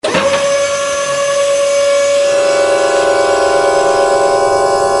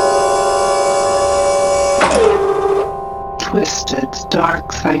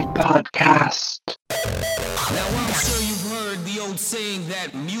Dark Side Podcast. Now I'm sure you've heard the old saying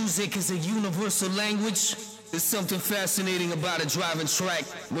that music is a universal language. There's something fascinating about a driving track,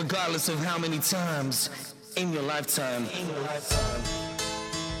 regardless of how many times in your lifetime.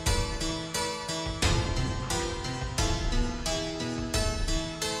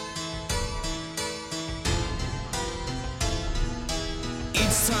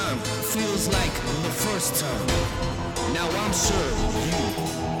 Each time feels like the first time. Now I'm sure you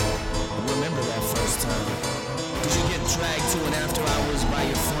remember that first time. Did you get dragged to an after hours by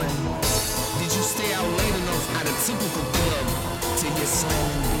your friend? Did you stay out late enough at a typical club to hear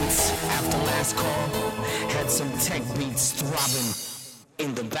slamming beats after last call? Had some tech beats throbbing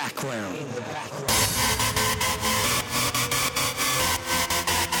in the background.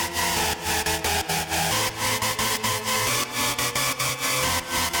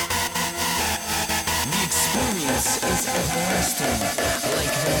 It's everlasting,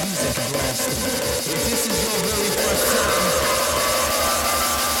 like the music blasting. If this is your very first time,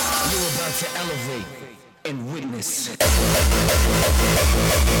 you're about to elevate and witness.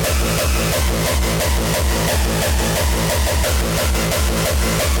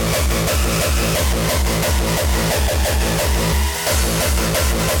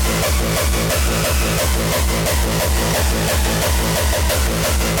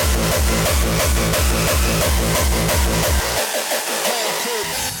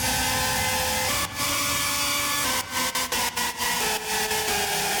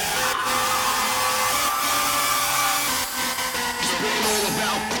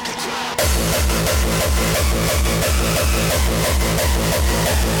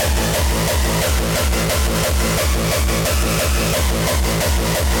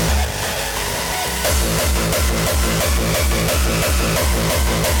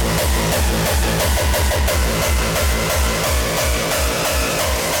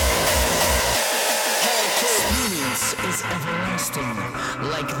 Is everlasting,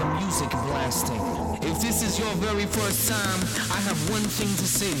 like the music blasting. If this is your very first time, I have one thing to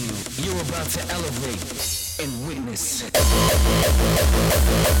say to you. You're about to elevate and witness.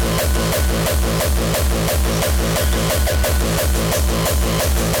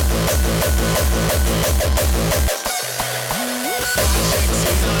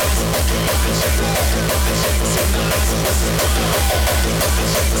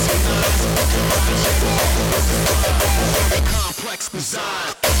 Complex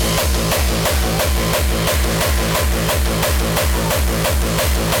design.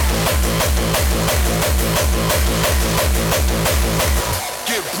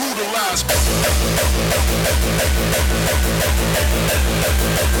 Get brutalized.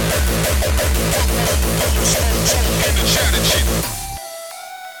 In the chatting shit.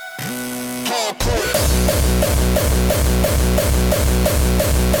 Hardcore.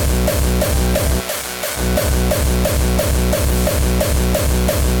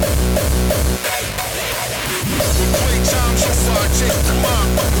 Playtime so far, take your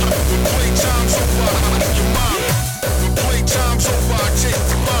mind. Playtime so far, your mind. Playtime so far, take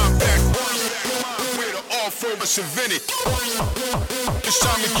your mind back. Where the all first invented. It's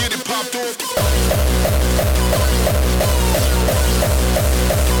time to get it popped off.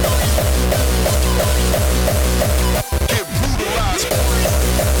 Get brutalized.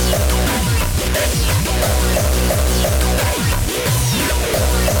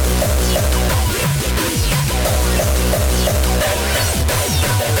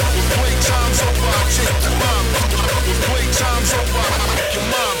 Playtime's over, take your mom. Playtime's over, take your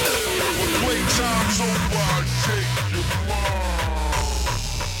mom. Playtime's over, take your mom.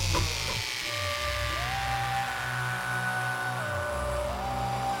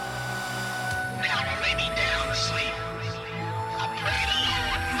 Now I lay me down to sleep. I pray the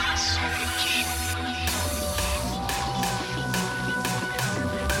Lord my soul to keep.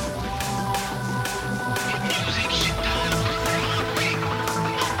 Music shit done my way.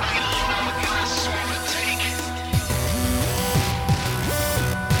 I pray the Lord my soul to take.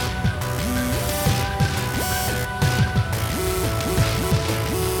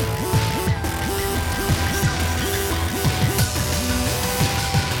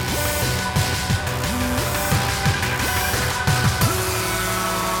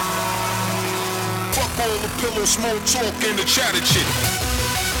 Fuck all the pillow, small talk, and the chatter shit.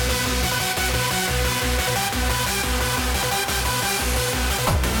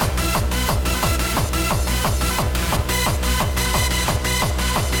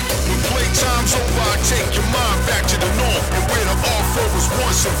 Playtime's over, I take your mind back to the north, and where the R4 was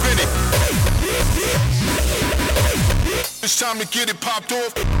once invented. It's time to get it popped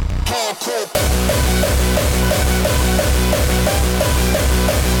off. Hardcore.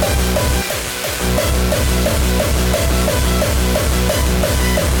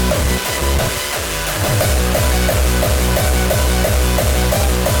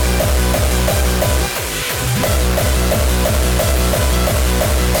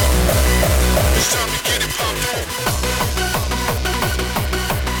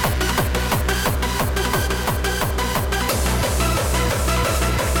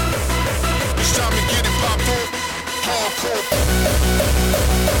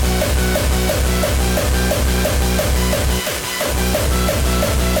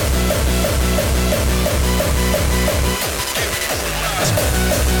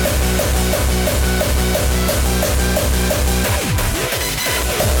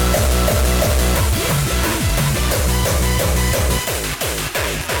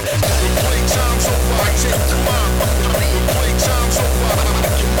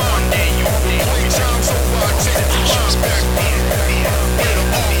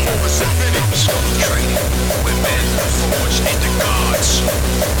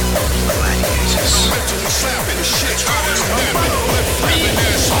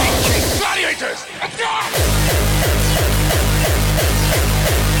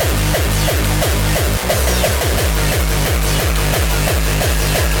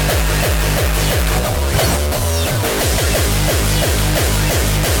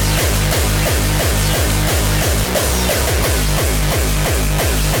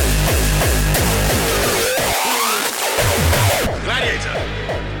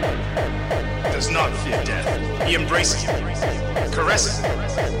 fear death. He embraces you, caresses you,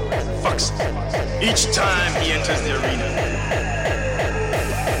 fucks you. Each time he enters the arena.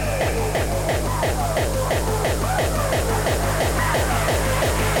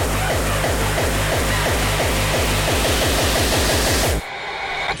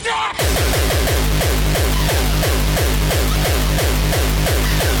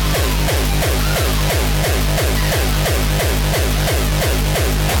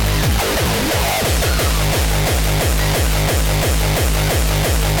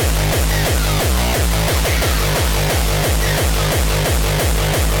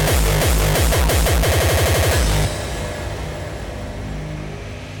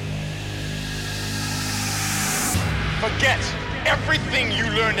 Forget everything you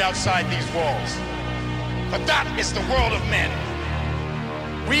learned outside these walls. But that is the world of men.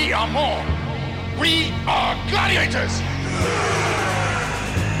 We are more. We are gladiators.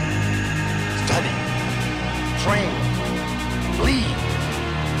 Study, train, bleed.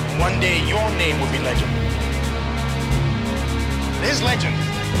 One day your name will be legend. His legend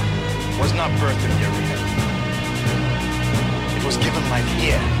was not birthed in the arena. It was given life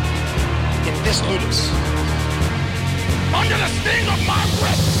here, in this ludus. Under the sting of my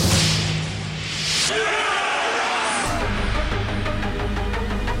breath!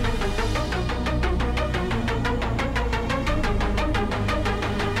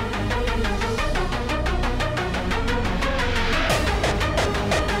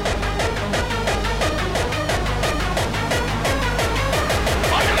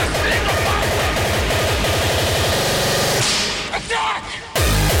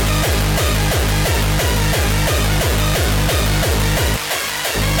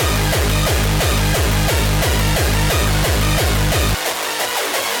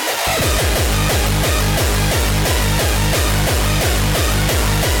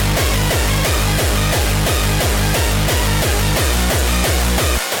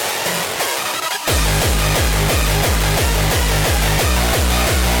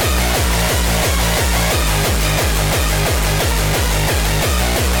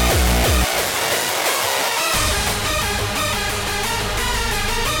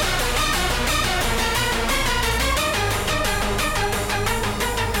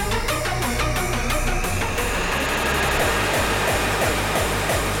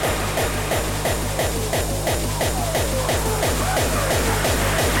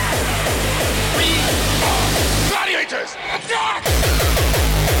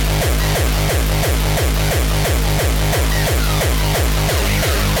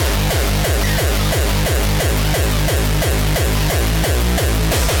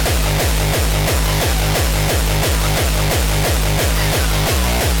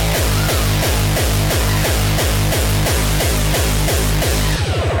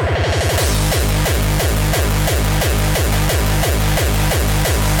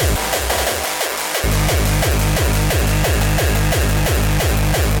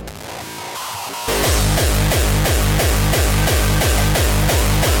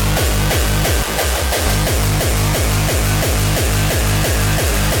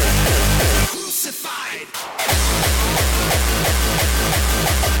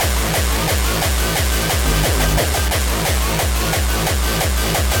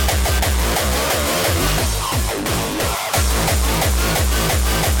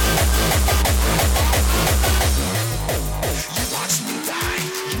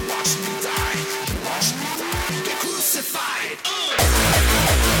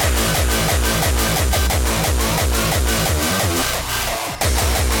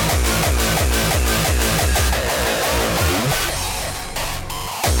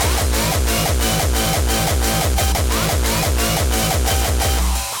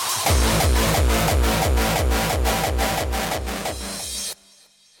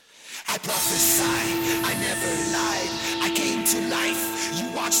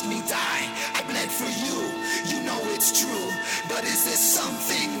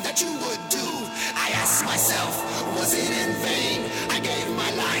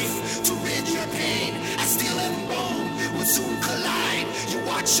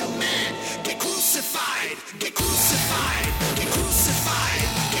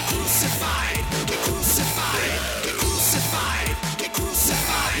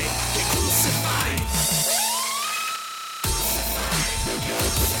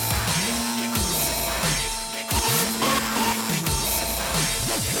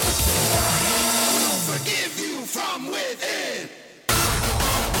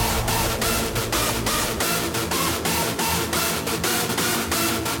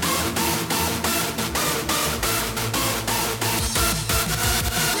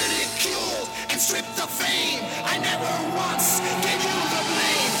 stripped of once gave you the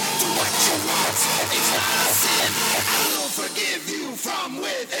blame. Do what you want, it's not a sin. I will forgive you from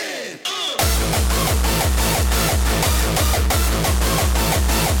within.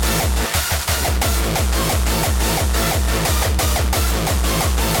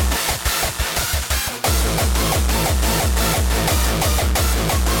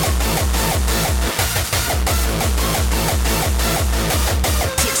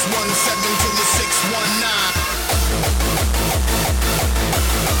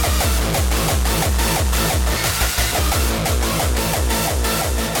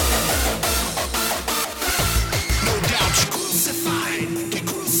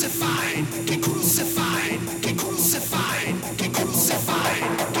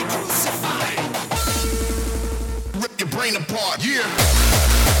 Apart, yeah.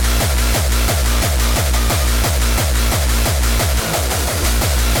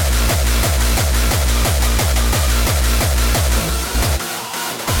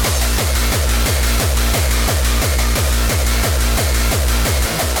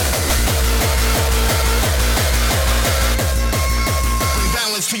 Bring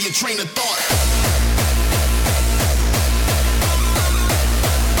balance to your train of thought.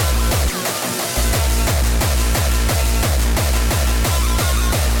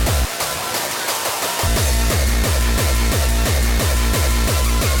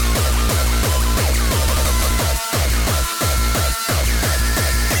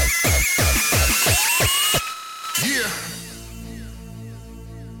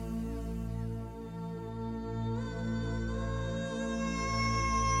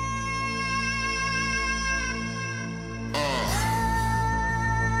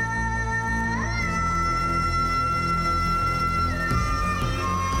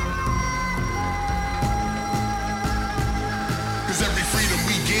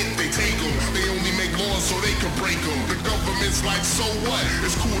 Like, so what?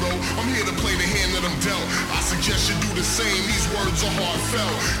 It's cool though, I'm here to play the hand that I'm dealt. I suggest you do the same, these words are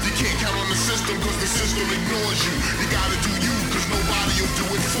heartfelt. You can't count on the system cause the system ignores you. You gotta do you cause nobody will do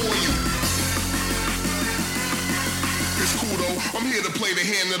it for you. It's cool though, I'm here to play the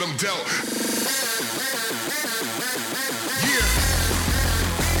hand that I'm dealt. Yeah.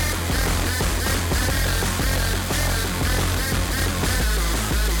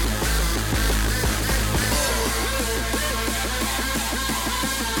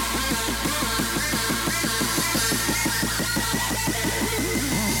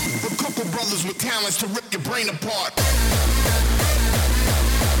 Brothers with talents to rip your brain apart.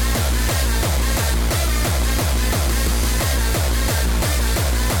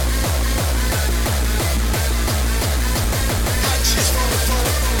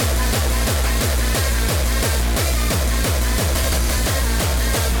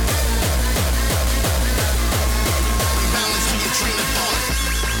 Balance to your train of thought.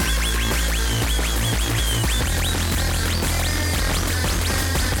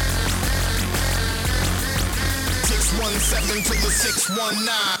 617 to the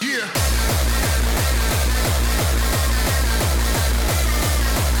 619. Yeah.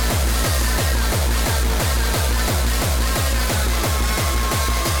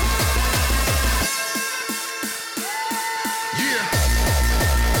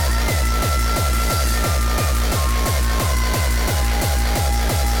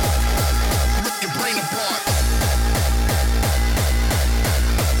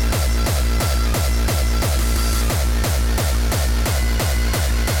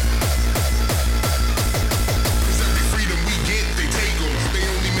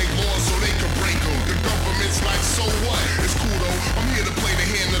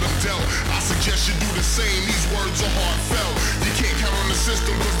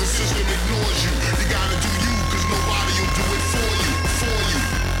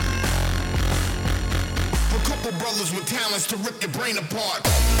 Brothers with talents to rip your brain apart.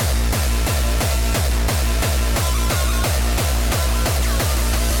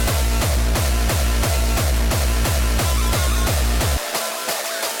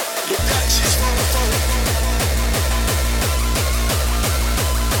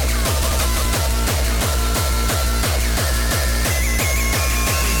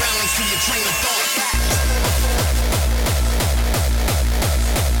 Balance to your train of thought.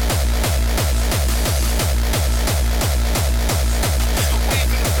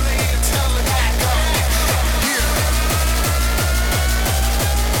 Waving the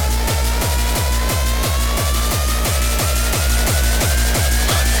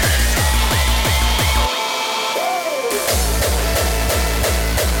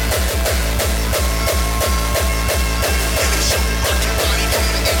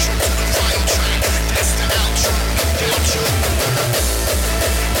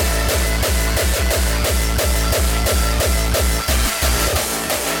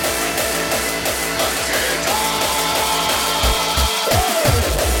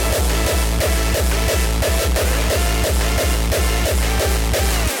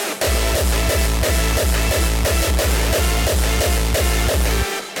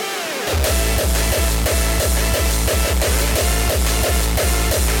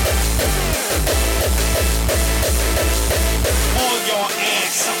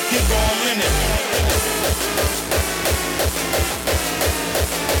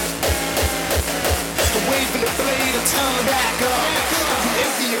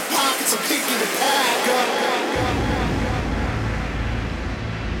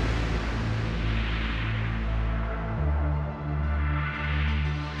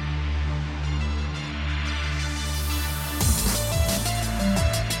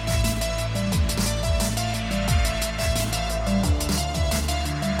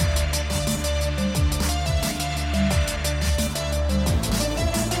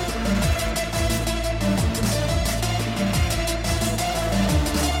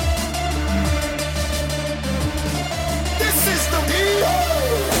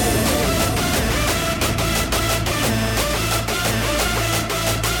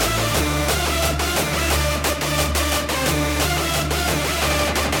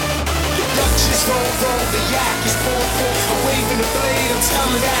roll the yak. It's 4-4, I'm waving the blade, I'm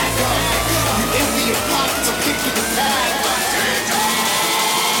telling that. You empty your pockets, I'm kicking the bag.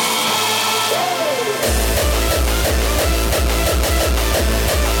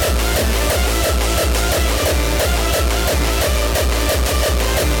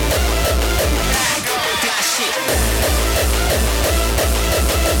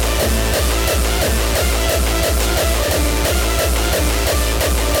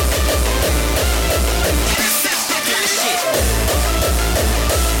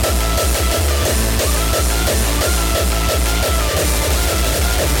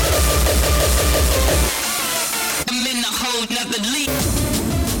 I'm in a whole nother league.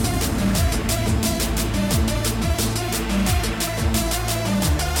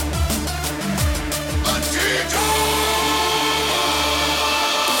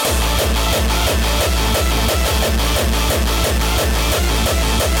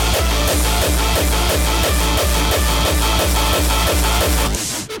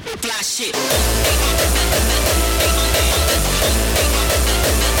 Fly shit.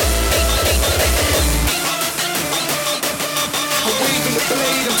 I'm waving the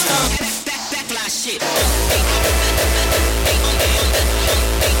blade, I'm telling that fly shit.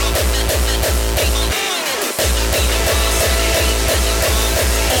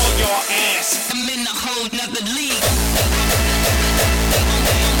 On your ass. I'm in a whole nother league.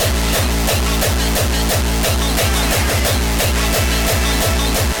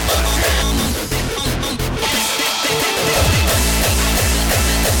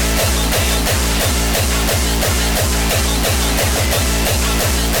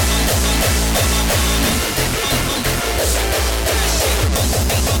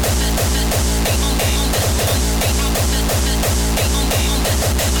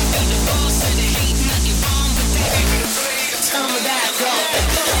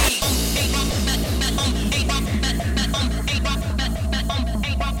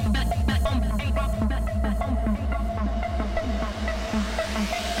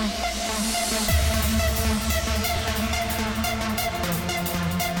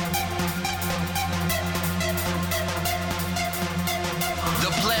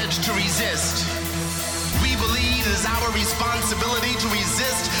 To resist. We believe it is our responsibility to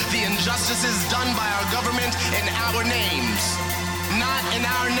resist the injustices done by our government in our names. Not in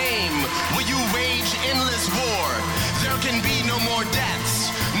our name will you wage endless war. There can be no more deaths,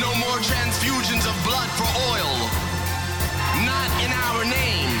 no more transfusions of blood for oil. Not in our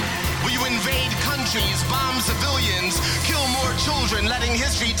name will you invade countries, bomb civilians, kill more children, letting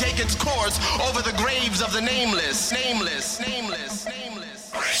history take its course over the graves of the nameless, nameless, nameless, nameless.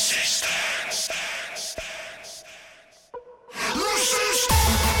 Resistance. Resistance.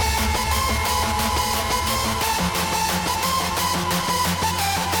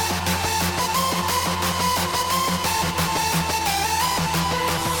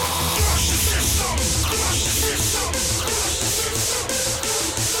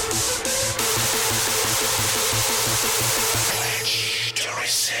 Pledge to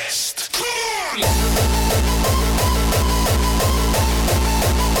resist. Come on!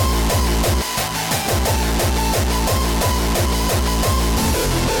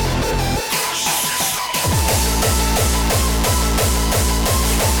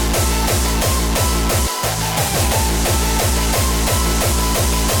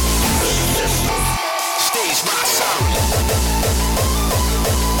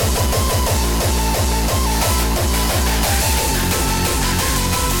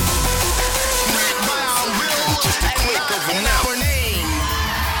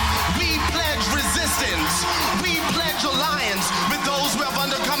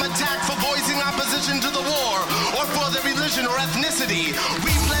 ethnicity.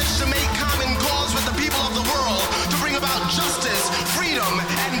 We pledge to make common cause with the people of the world to bring about justice, freedom,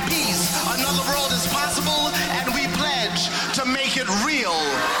 and peace. Another world is possible, and we pledge to make it real.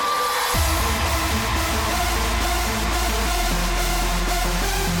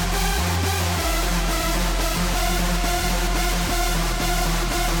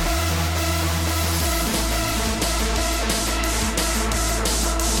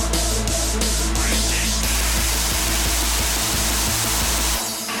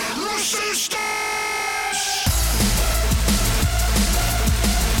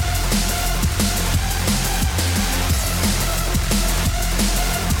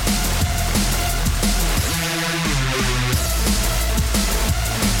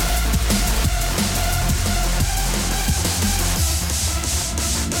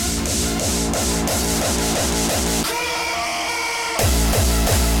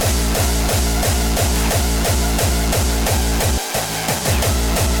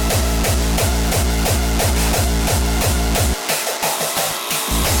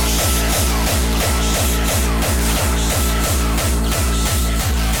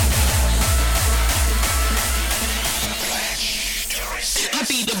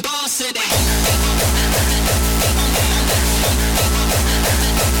 be the boss of that.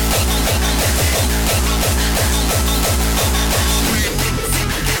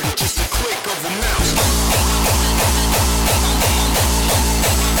 Just a click of a mouse.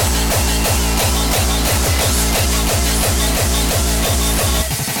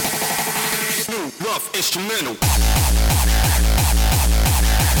 New rough instrumental.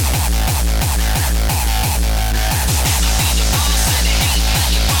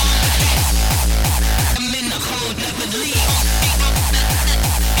 I'm in a whole nother league.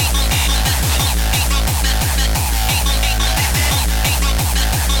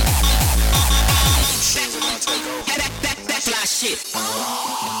 That fly shit.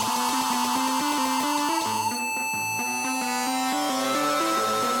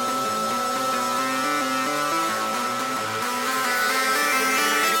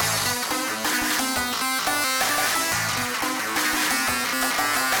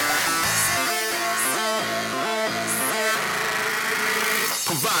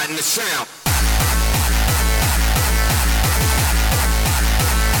 Providing the sound.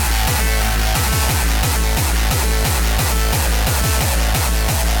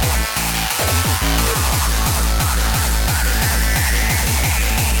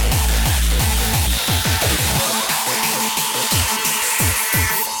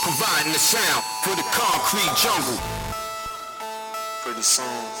 Providing the sound for the concrete jungle. Pretty soon,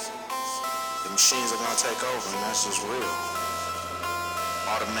 the machines are gonna take over, and that's just real.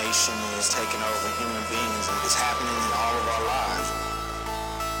 Automation is taking over human beings, and it's happening in all of our lives.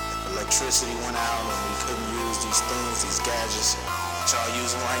 If electricity went out and we couldn't use these things, these gadgets that y'all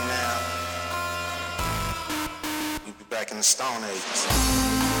using right now, we'd be back in the Stone Ages.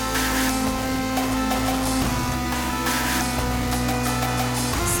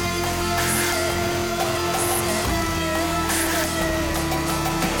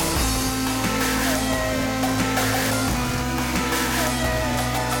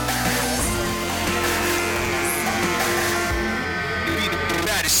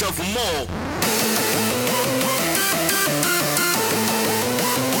 Of them all.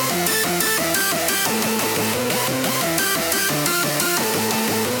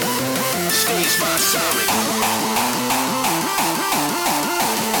 Stage my solid.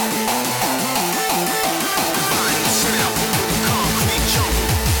 Find the sound with the concrete jungle.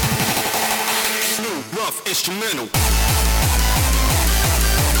 New rough instrumental.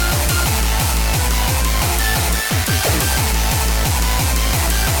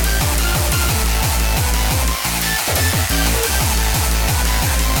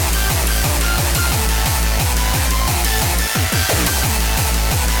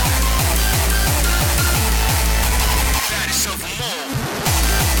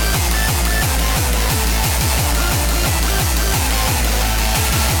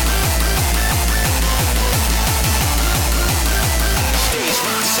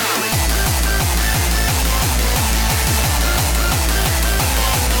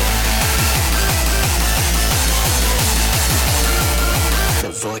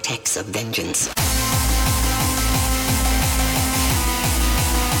 Vortex of vengeance.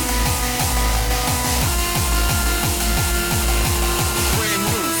 Brand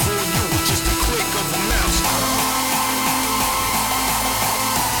new for you with just a click of a mouse.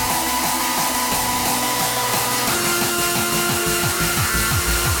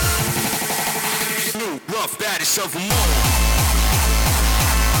 New rough baddest of them all.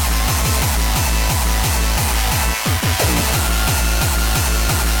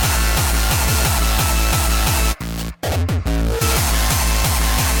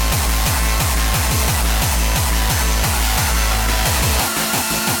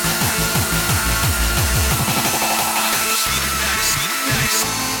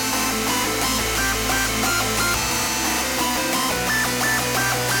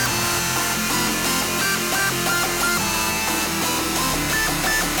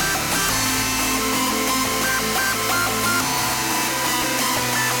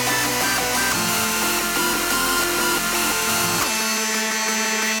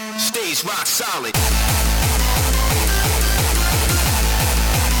 Rock solid.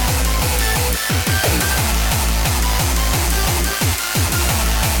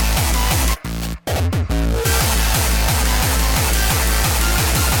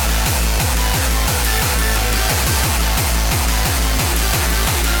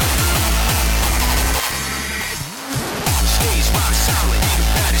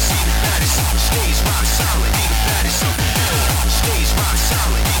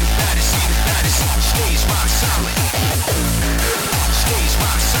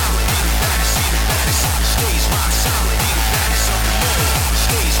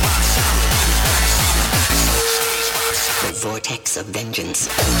 vortex of vengeance.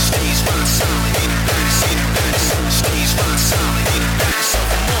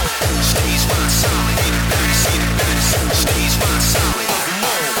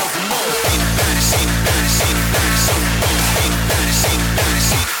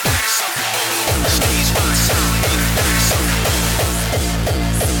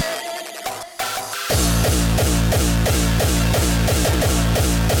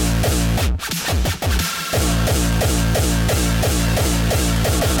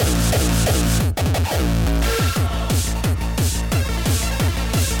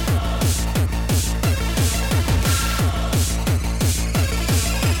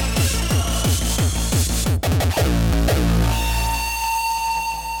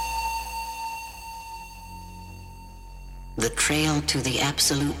 The trail to the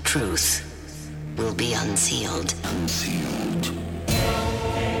absolute truth will be unsealed.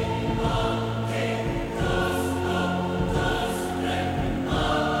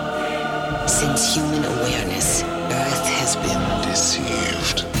 Since human awareness, Earth has been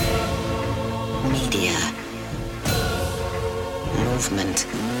Deceived. media, movement,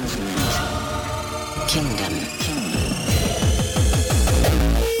 kingdom,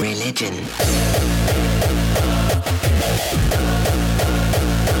 religion,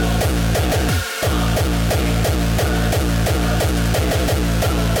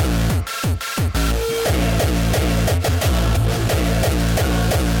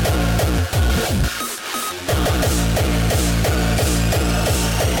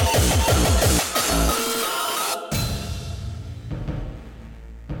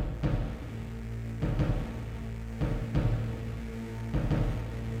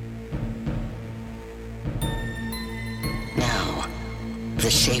 now, the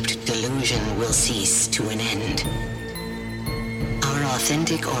shaped delusion will cease to an end. Our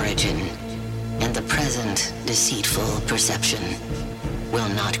authentic origin and the present deceitful perception will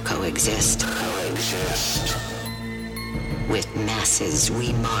not coexist. With masses,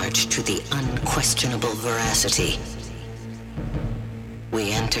 we march to the unquestionable veracity.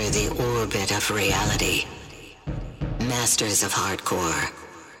 We enter the orbit of reality. Masters of hardcore,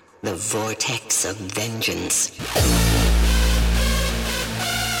 the vortex of vengeance.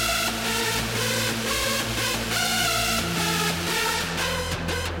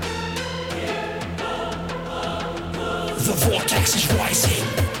 The vortex is rising.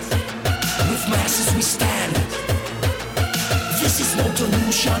 With masses we stand. This is no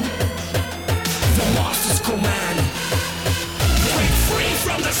delusion. The master's command. Break free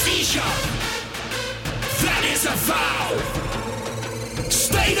from the seizure. That is a vow.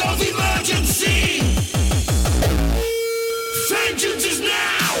 State of emergency. Vengeance is now.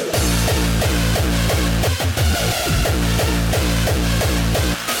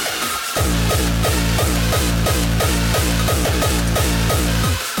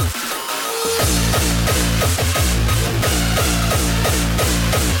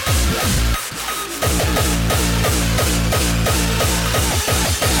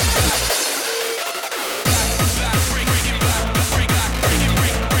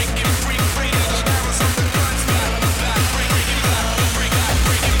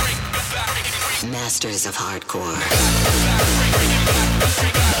 Masters of hardcore.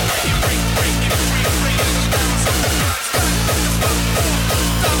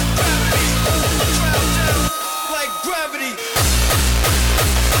 Like gravity.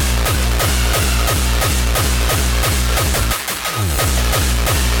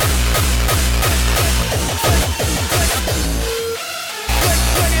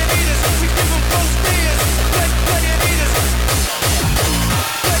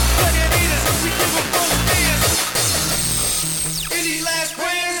 Any last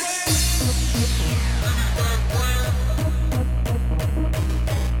prayers?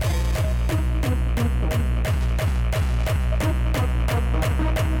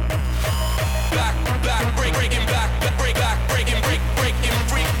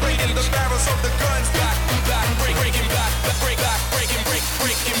 Breaking the barrels of the guns.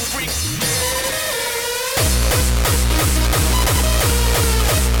 Breaking free.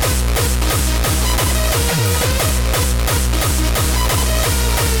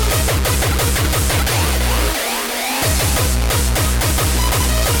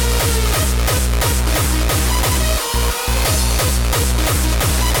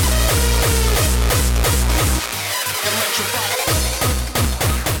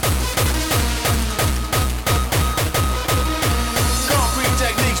 Concrete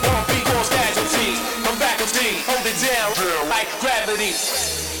techniques won't be cause casualties. Come back and see, hold it down like gravity.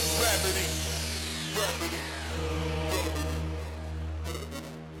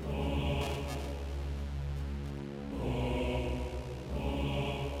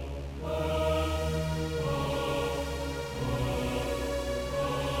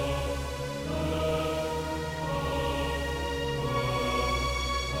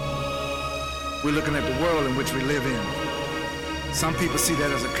 We're looking at the world in which we live in. Some people see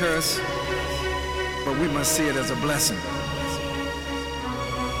that as a curse, but we must see it as a blessing.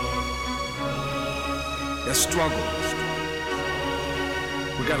 There's struggle.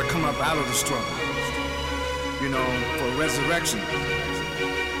 We got to come up out of the struggle, you know, for resurrection,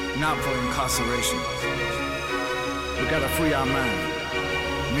 not for incarceration. We got to free our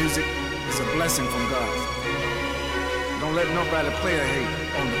mind. Music is a blessing from God. Don't let nobody play a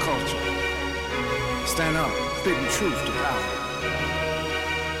hate on the culture. Stand up, spitting truth to power.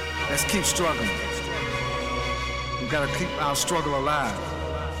 Let's keep struggling. We got to keep our struggle alive.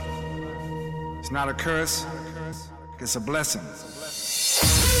 It's not a curse, it's a blessing.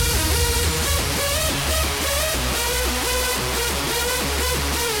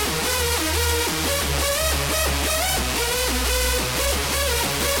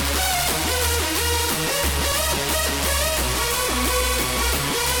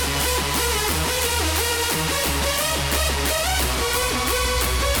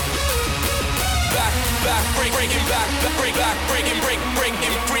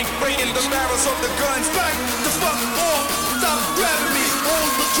 Breaking the barrels of the guns. Back the fuck off. Stop grabbing me.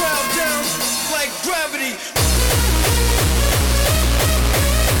 Hold the crowd down like gravity.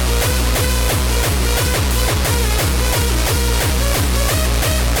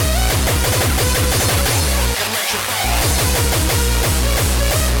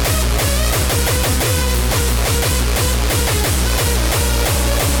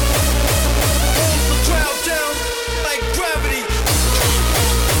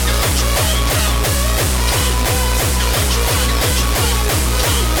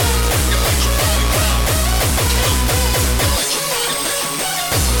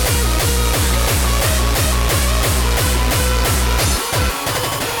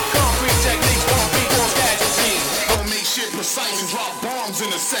 In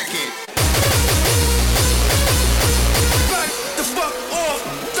a second. Back the fuck off.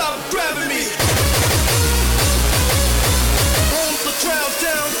 Stop grabbing me. Hold the crowd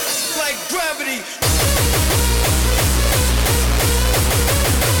down like gravity.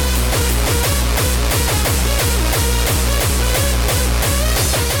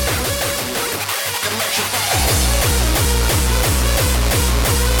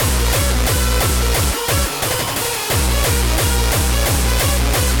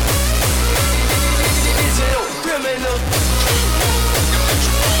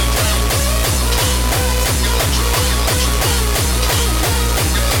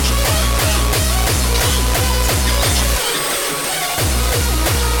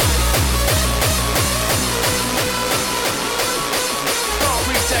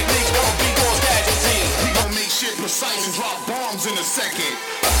 And drop bombs in a second.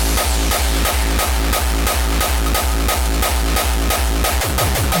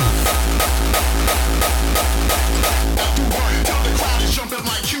 After work, tell the crowd to jump at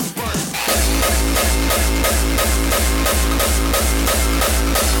my cue burn.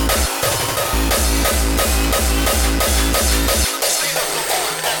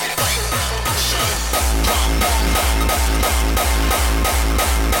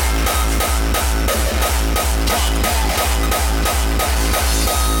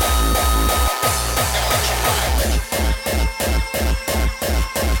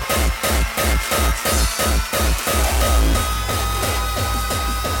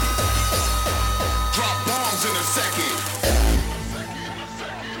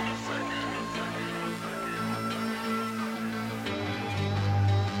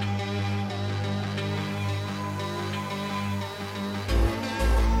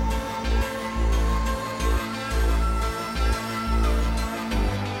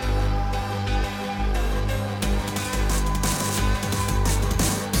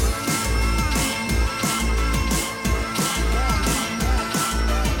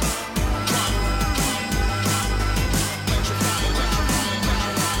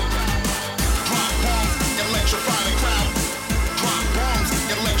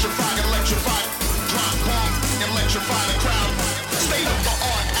 Stay up the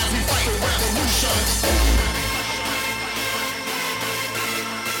on every fight.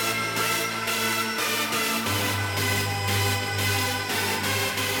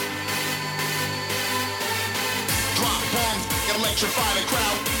 Drop bomb. Electrify the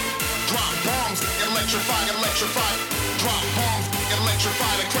crowd. Drop bombs, electrify. Drop bombs,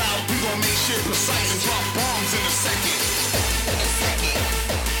 electrify the crowd. We gon' make shit precise and drop bombs in a second.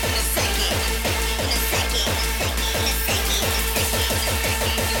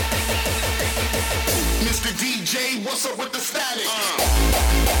 Mr. DJ, what's up with the static?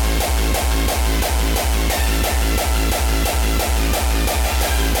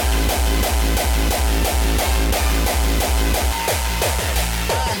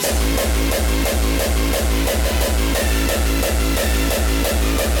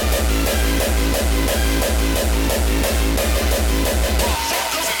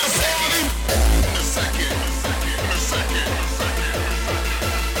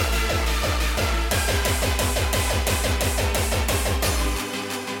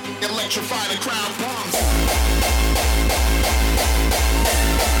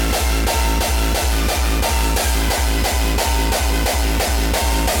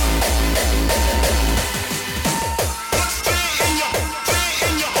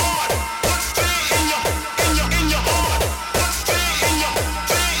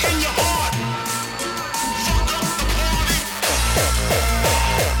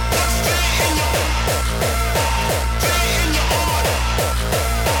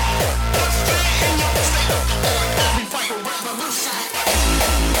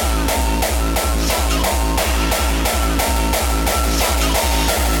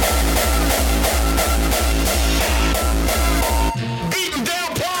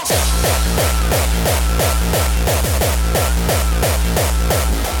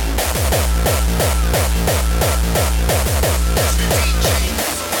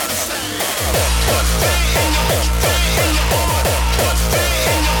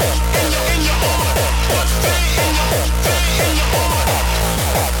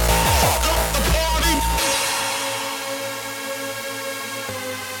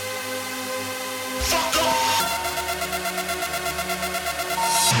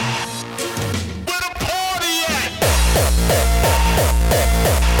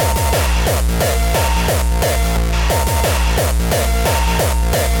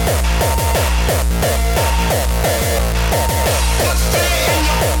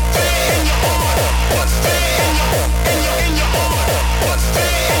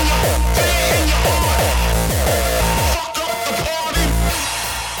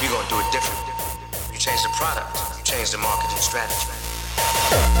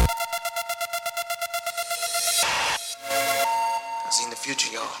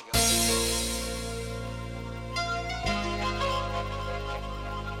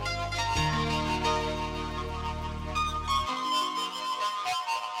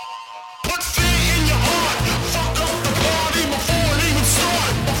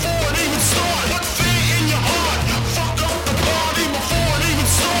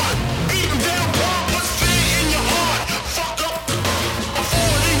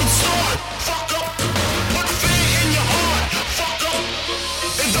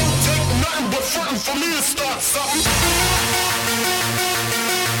 For me to start something.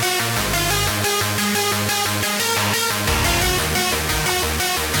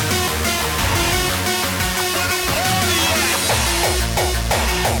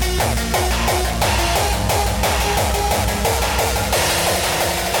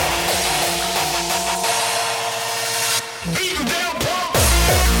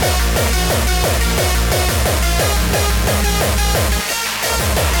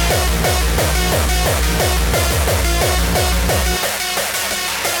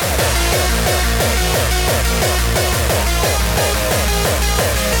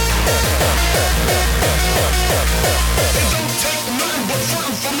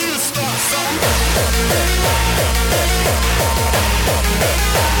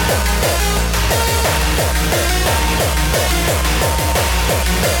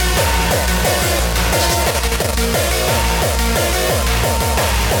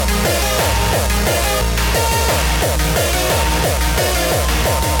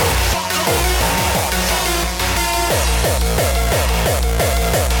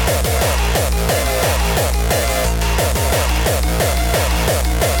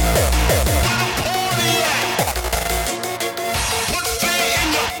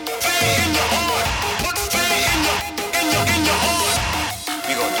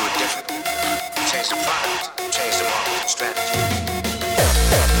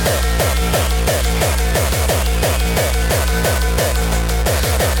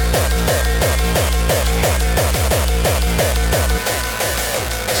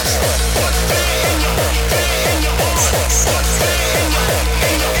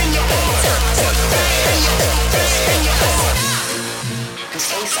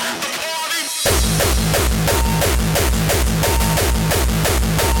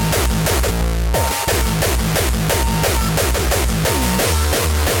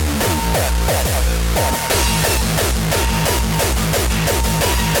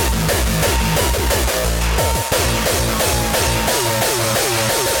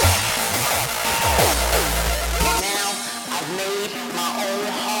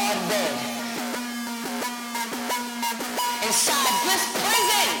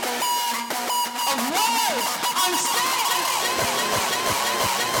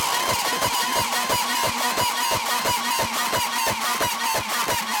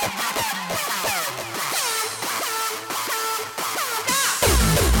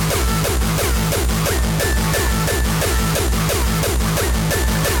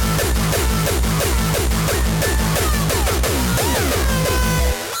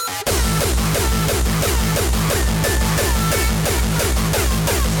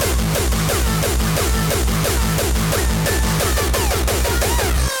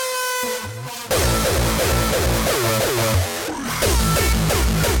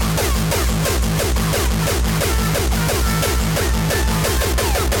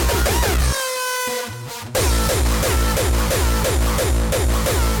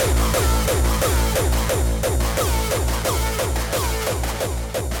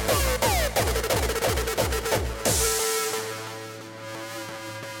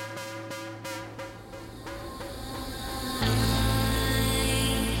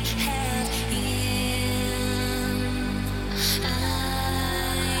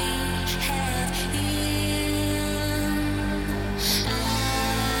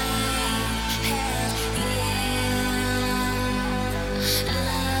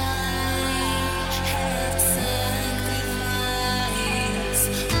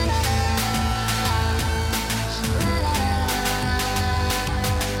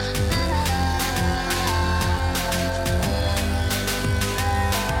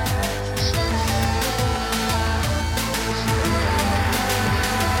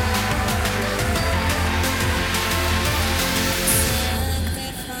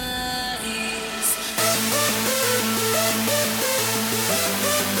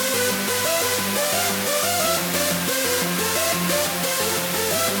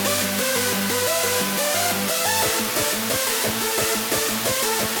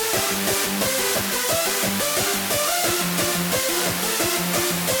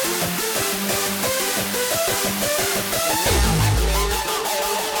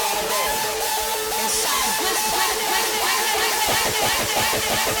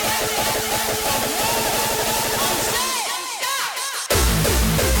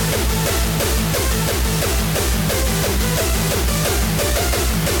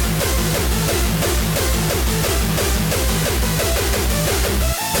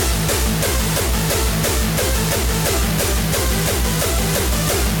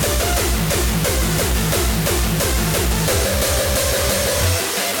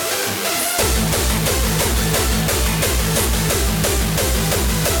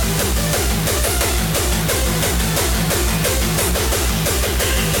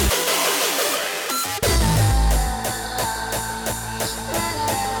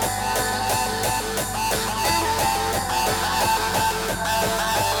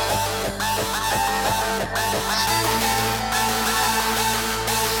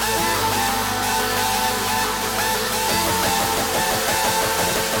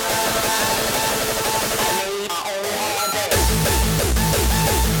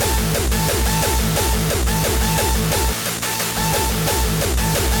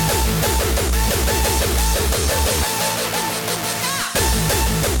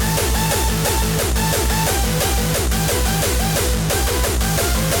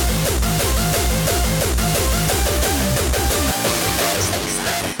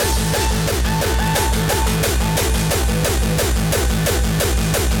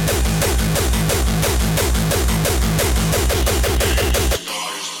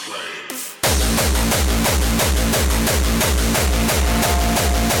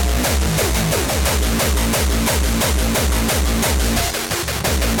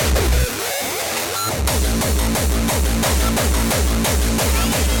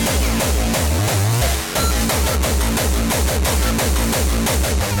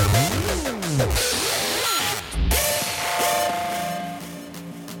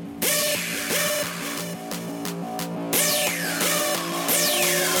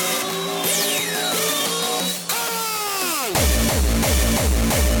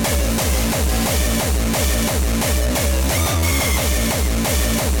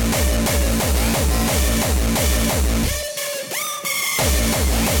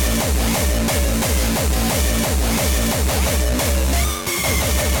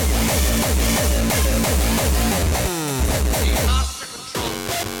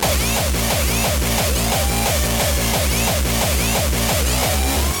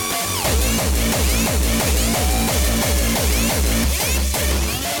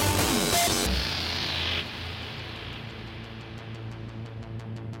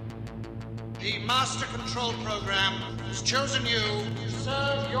 The Master Control Program has chosen you to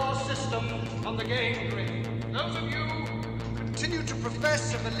serve your system on the game grid. Those of you who continue to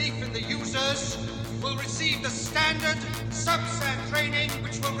profess a belief in the users will receive the standard subset training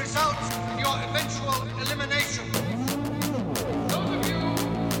which will result in your eventual elimination. Those of you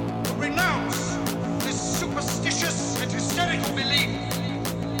who renounce this superstitious and hysterical belief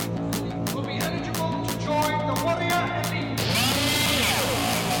will be eligible to join the warrior elite.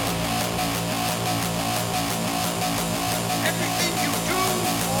 Everything you do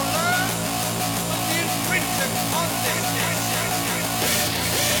or learn will be imprinted on this.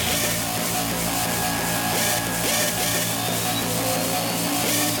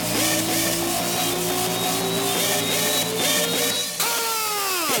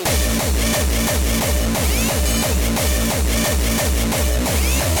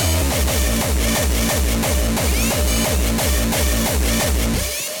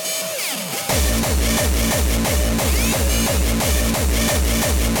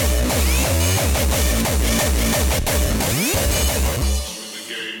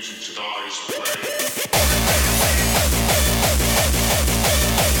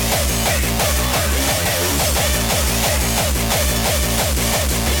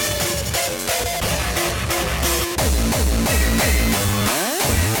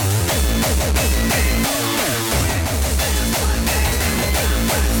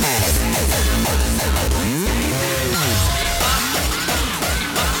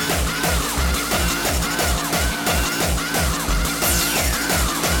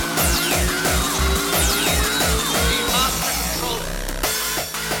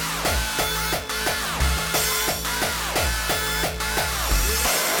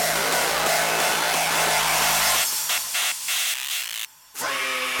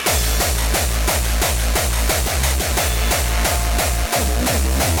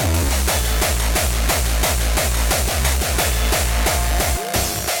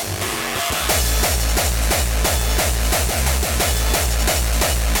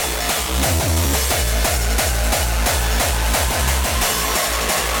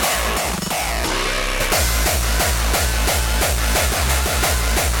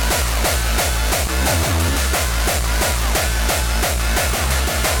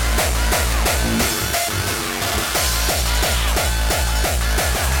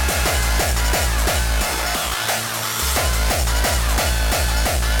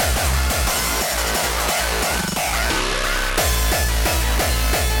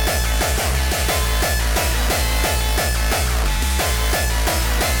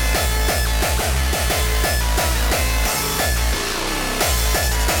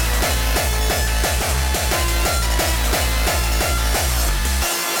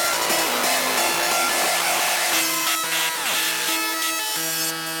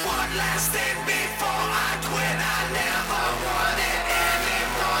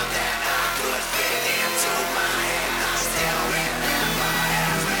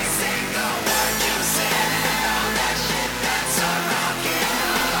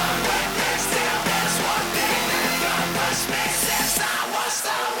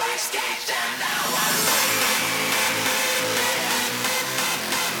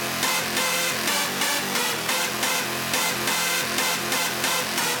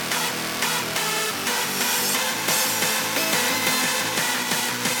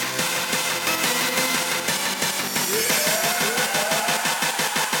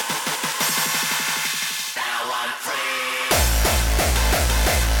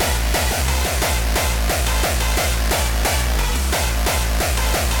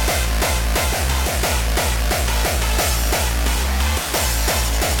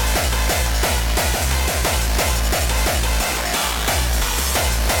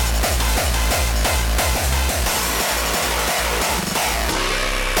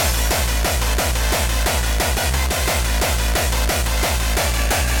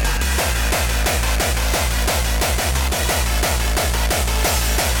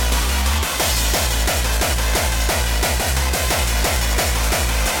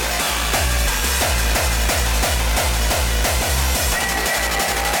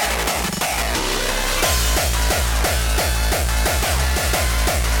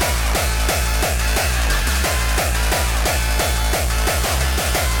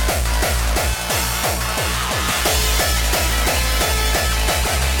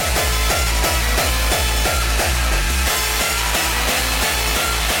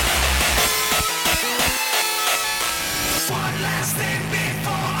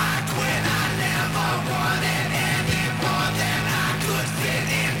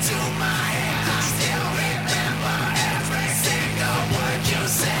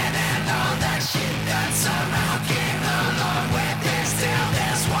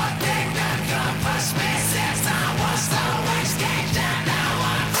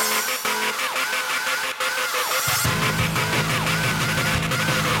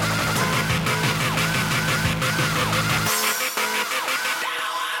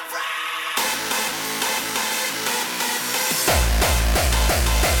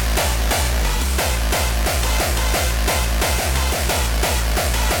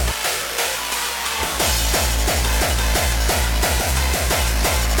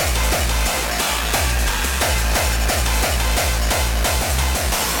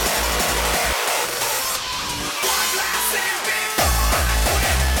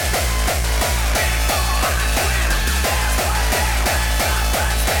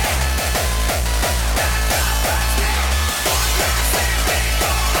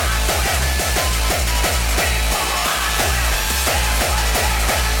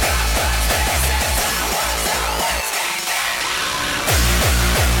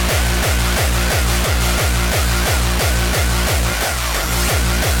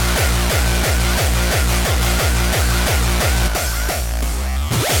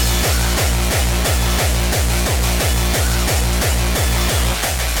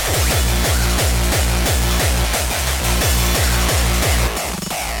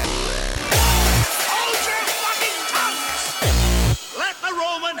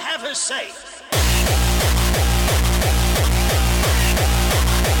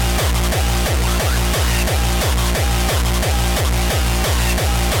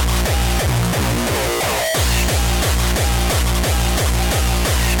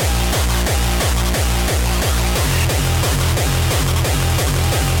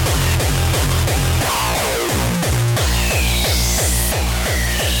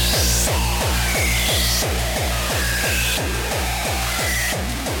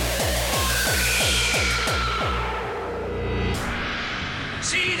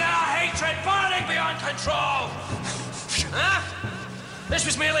 control. Huh? This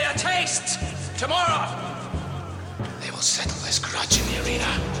was merely a taste. Tomorrow, they will settle this grudge in the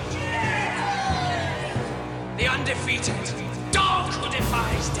arena. The undefeated, dog who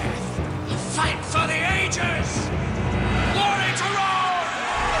defies death, a fight for the ages. Glory to Rome!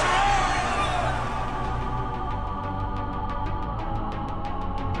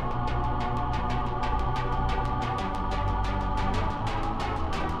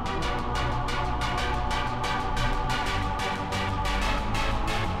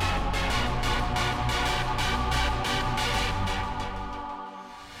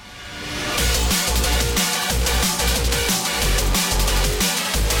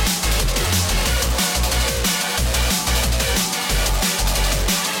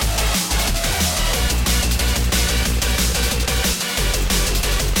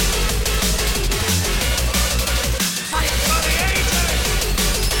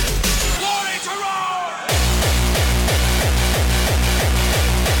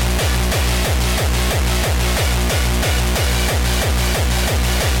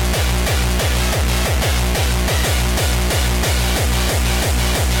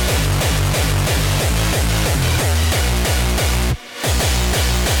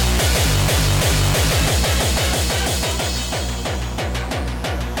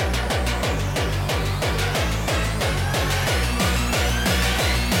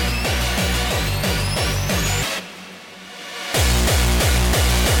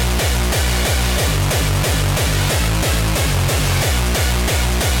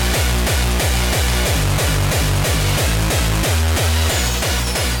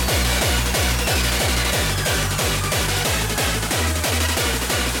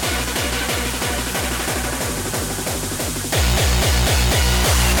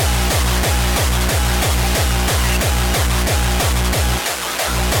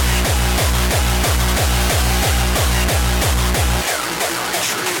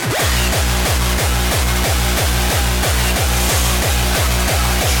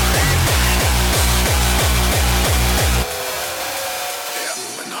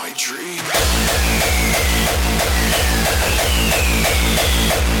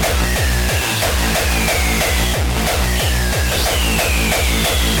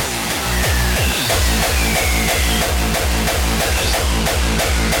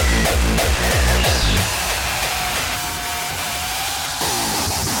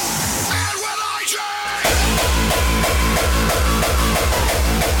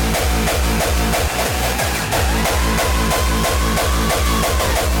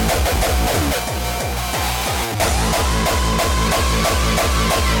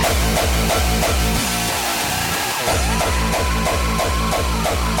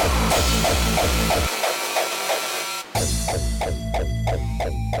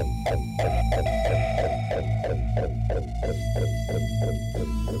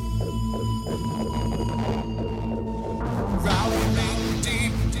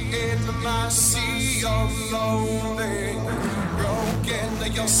 my sea of loathing,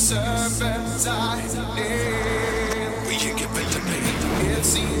 broken your serpentine. Will you give it to me? It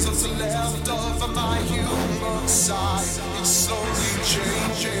seems what's left of my human side is slowly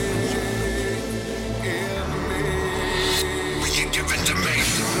changing in me. Will you give it to me?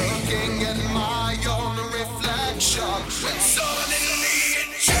 Looking at my own reflection, when suddenly it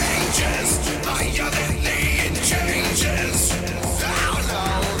changes, violently it changes.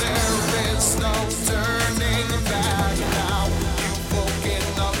 Now there is no turning back. Now you've woken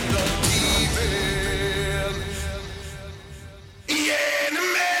up the demon.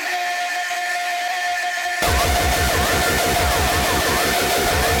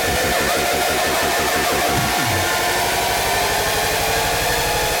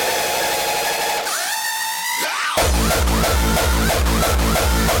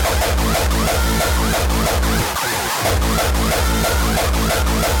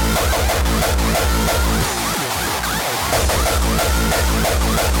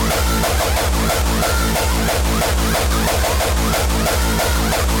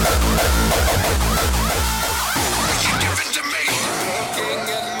 Looking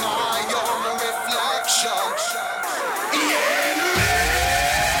at my own reflection.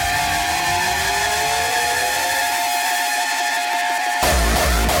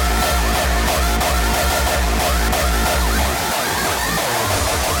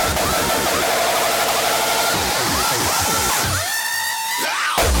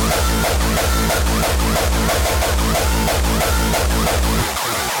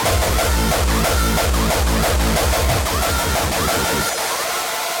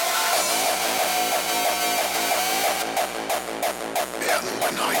 And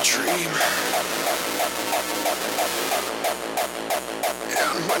when I dream,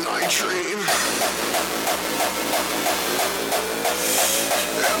 and when I dream,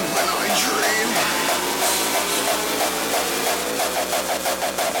 and when I dream,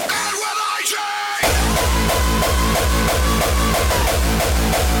 and when I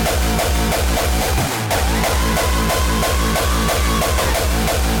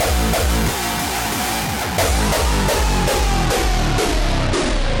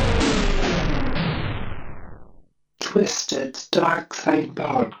Twisted Dark Side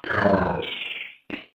Podcast.